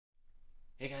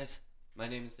Hey guys, my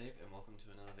name is Dave and welcome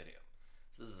to another video.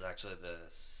 So this is actually the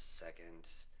second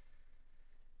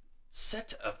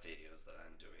set of videos that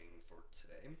I'm doing for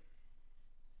today.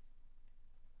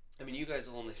 I mean, you guys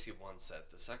will only see one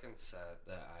set. The second set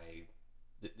that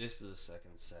this is the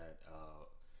second set,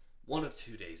 one of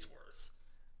 2 days worth.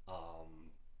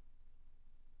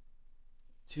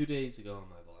 2 days ago in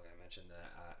my vlog I mentioned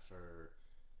that for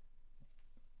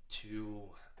two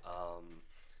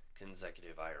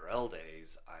consecutive IRL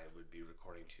days, I would be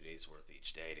recording 2 days worth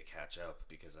each day to catch up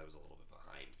because I was a little bit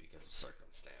behind because of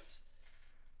circumstance.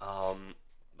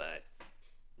 But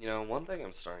one thing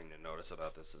I'm starting to notice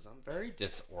about this is I'm very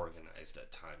disorganized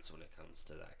at times when it comes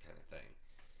to that kind of thing.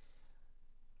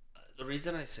 The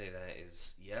reason I say that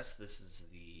is, yes, this is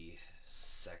the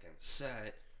second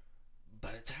set,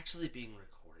 but it's actually being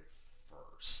recorded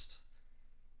first.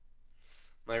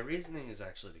 My reasoning is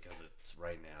actually because it's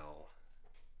right now,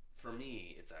 for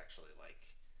me, it's actually like,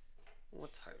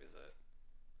 what time is it?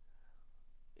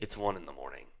 It's 1 in the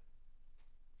morning.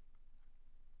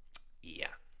 Yeah.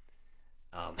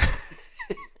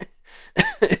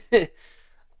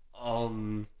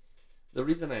 The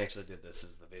reason I actually did this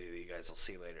is the video that you guys will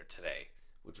see later today,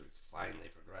 which we finally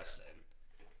progressed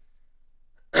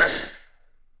in.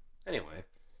 Anyway,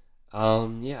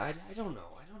 yeah, I don't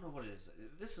know. I don't know what it is.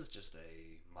 This is just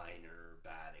a minor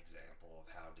bad example of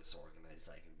how disorganized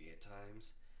I can be at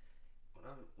times.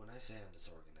 When I say I'm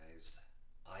disorganized,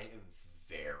 I am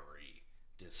very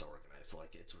disorganized.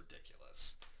 Like, it's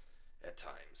ridiculous at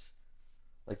times.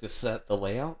 Like the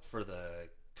layout for the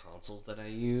consoles that I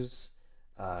use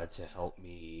to help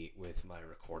me with my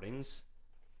recordings,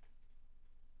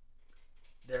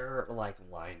 they're like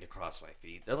lined across my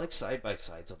feet. They're like side by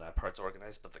side, so that part's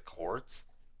organized. But the cords,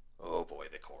 oh boy,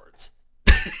 the cords.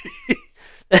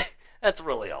 That's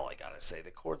really all I gotta say. The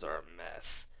cords are a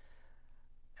mess.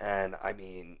 And I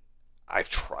mean, I've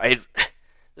tried.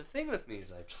 The thing with me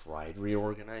is I've tried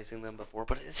reorganizing them before,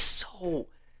 but it's so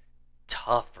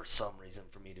tough for some reason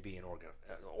for me to be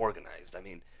organized. I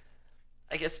mean,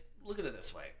 I guess look at it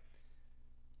this way.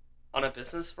 On a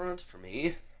business front, for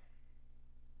me,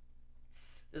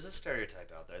 there's a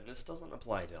stereotype out there, and this doesn't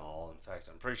apply to all. In fact,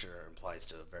 I'm pretty sure it applies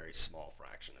to a very small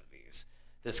fraction of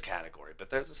this category. But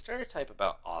there's a stereotype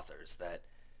about authors that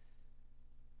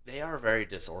they are very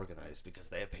disorganized because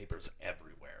they have papers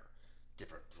everywhere.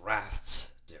 Different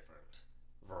drafts, different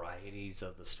varieties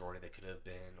of the story that could have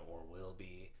been or will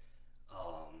be.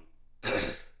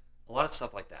 A lot of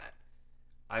stuff like that.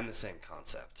 I'm the same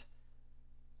concept.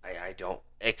 I don't,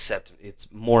 except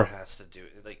it's more has to do,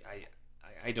 like,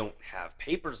 I don't have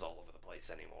papers all over the place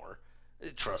anymore.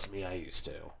 Trust me, I used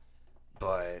to.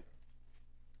 But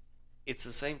it's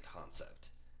the same concept.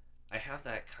 I have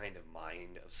that kind of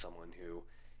mind of someone who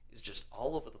is just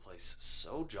all over the place,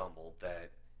 so jumbled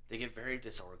that they get very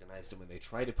disorganized, and when they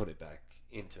try to put it back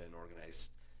into an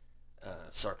organized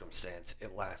circumstance,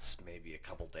 it lasts maybe a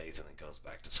couple days and then goes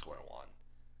back to square one.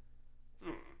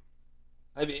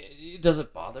 I mean, does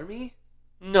it bother me?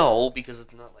 No, because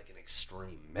it's not like an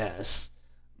extreme mess,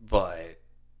 but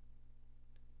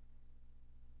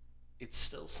it's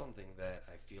still something that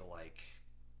I feel like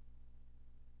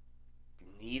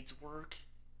needs work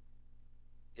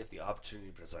if the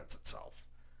opportunity presents itself.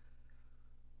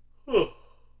 Holy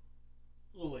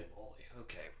moly,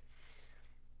 okay.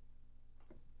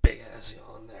 Big ass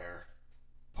yawn there.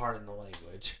 Pardon the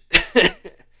language.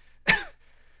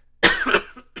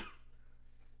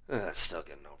 Still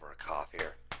getting over a cough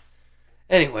here.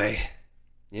 Anyway,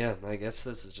 yeah, I guess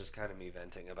this is just kind of me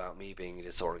venting about me being a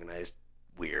disorganized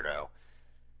weirdo.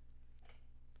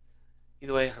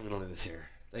 Either way, I'm going to leave this here.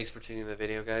 Thanks for tuning in the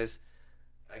video, guys.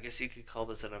 I guess you could call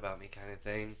this an about me kind of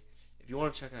thing. If you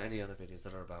want to check out any other videos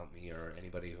that are about me or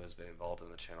anybody who has been involved in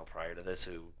the channel prior to this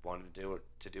who wanted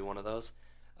to do one of those,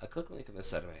 click the link on the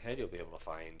side of my head. You'll be able to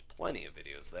find plenty of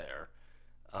videos there.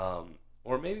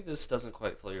 Or maybe this doesn't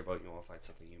quite flow your boat and you want to find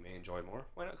something you may enjoy more.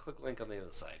 Why not click the link on the other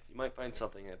side? You might find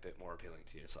something a bit more appealing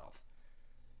to yourself.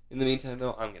 In the meantime,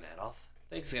 though, I'm going to head off.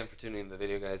 Thanks again for tuning in the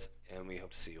video, guys, and we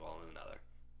hope to see you all in another.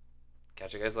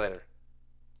 Catch you guys later.